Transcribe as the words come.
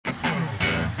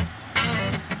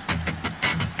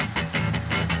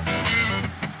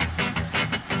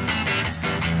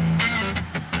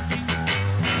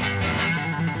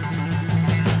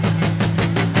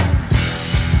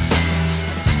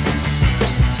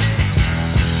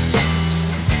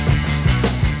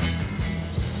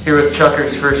Here with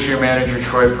Chukars first-year manager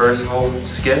Troy Percival.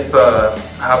 Skip, how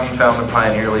have you found the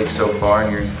Pioneer League so far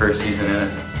in your first season in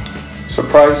it?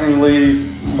 Surprisingly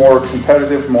more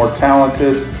competitive, more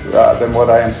talented than what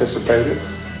I anticipated.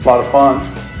 A lot of fun.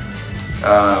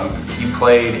 You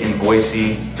played in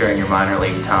Boise during your minor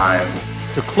league time.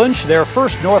 To clinch their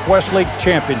first Northwest League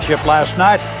championship last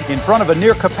night in front of a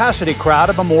near-capacity crowd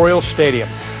at Memorial Stadium.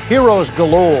 Heroes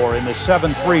galore in the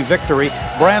 7-3 victory.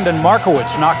 Brandon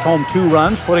Markowitz knocked home 2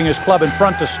 runs, putting his club in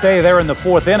front to stay there in the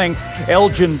 4th inning.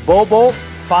 Elgin Bobo,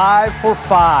 5 for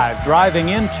 5, driving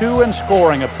in 2 and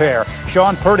scoring a pair.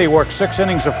 Sean Purdy worked 6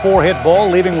 innings of 4-hit ball,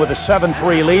 leaving with a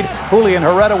 7-3 lead. Julian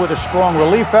Herrera with a strong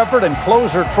relief effort, and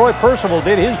closer Troy Percival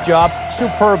did his job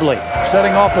superbly,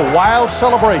 setting off a wild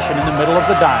celebration in the middle of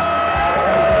the diamond.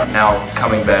 Now,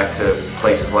 coming back to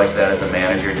places like that as a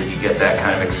manager, did you get that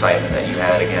kind of excitement that you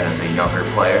had again as a younger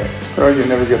player? Well, you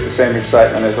never get the same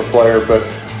excitement as a player, but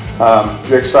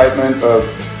the excitement of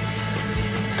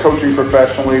coaching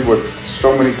professionally with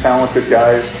so many talented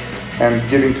guys and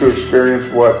getting to experience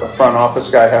what a front office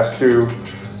guy has to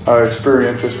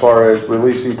experience as far as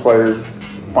releasing players,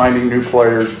 finding new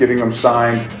players, getting them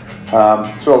signed.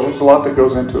 So there's a lot that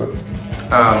goes into it.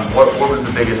 What was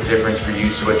the biggest difference for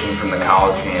you switching from the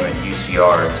college game at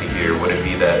UCR to here? Would it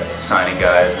be that signing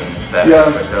guys and that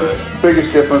aspect of it? The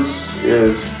biggest difference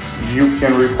is you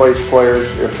can replace players.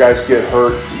 If guys get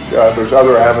hurt, there's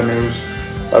other avenues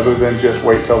other than just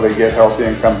wait till they get healthy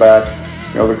and come back.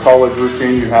 You know, the college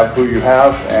routine, you have who you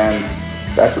have, and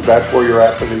that's where you're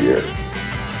at for the year.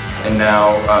 And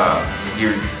now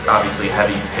you're obviously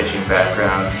heavy pitching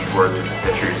background. You've worked with the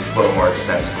pitchers a little more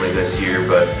extensively this year,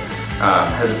 but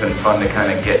has it been fun to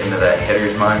kind of get into that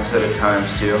hitter's mindset at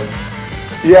times too?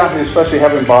 Yeah, especially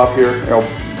having Bob here. You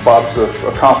know, Bob's an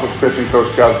accomplished pitching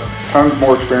coach, got tons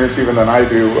more experience even than I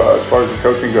do as far as the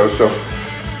coaching goes. So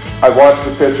I watch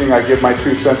the pitching, I give my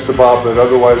 2 cents to Bob, but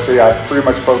otherwise, yeah, I pretty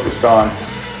much focused on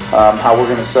how we're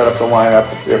going to set up the lineup,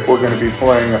 if we're going to be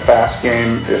playing a fast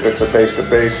game, if it's a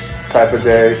base-to-base type of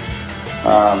day,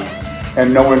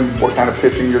 and knowing what kind of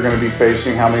pitching you're going to be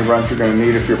facing, how many runs you're going to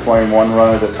need if you're playing 1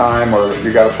 run at a time, or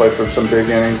you got to play for some big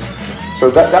innings.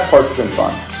 So that part's been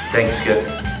fun. Thanks, Skip.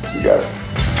 You got it.